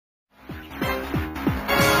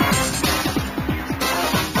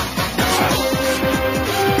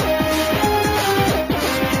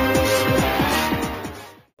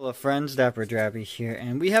Hello friends, DapperDraby here,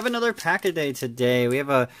 and we have another pack a day today. We have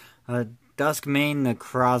a Duskmane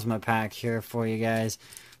Necrozma pack here for you guys.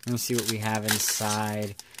 Let me see what we have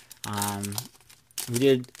inside. We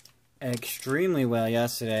did extremely well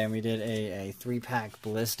yesterday, and we did a 3-pack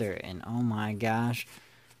blister, and oh my gosh,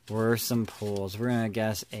 were some pulls. We're gonna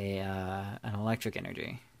guess an electric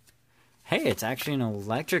energy. Hey, it's actually an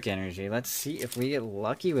electric energy. Let's see if we get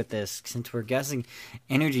lucky with this, since we're guessing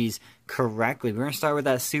energies correctly. We're going to start with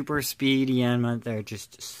that super speed Yanma. They're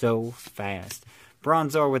just so fast.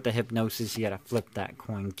 Bronzor with the hypnosis. You got to flip that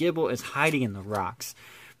coin. Gibble is hiding in the rocks.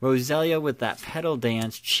 Roselia with that pedal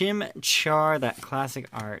dance. Chimchar, that classic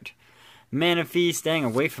art. Manaphy staying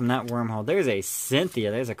away from that wormhole. There's a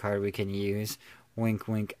Cynthia. There's a card we can use. Wink,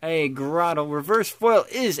 wink. A Grottle. Reverse foil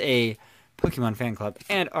is a Pokemon fan club,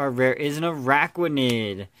 and our rare is an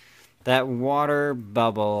Araquanid, that water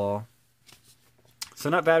bubble. So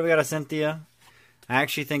not bad, we got a Cynthia. I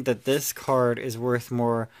actually think that this card is worth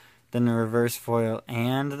more than the reverse foil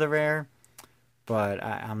and the rare, but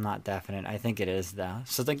I'm not definite. I think it is though.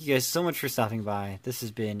 So thank you guys so much for stopping by. This has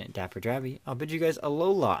been DapperDraby. I'll bid you guys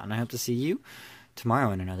alola, and I hope to see you tomorrow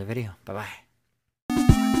in another video. Bye bye.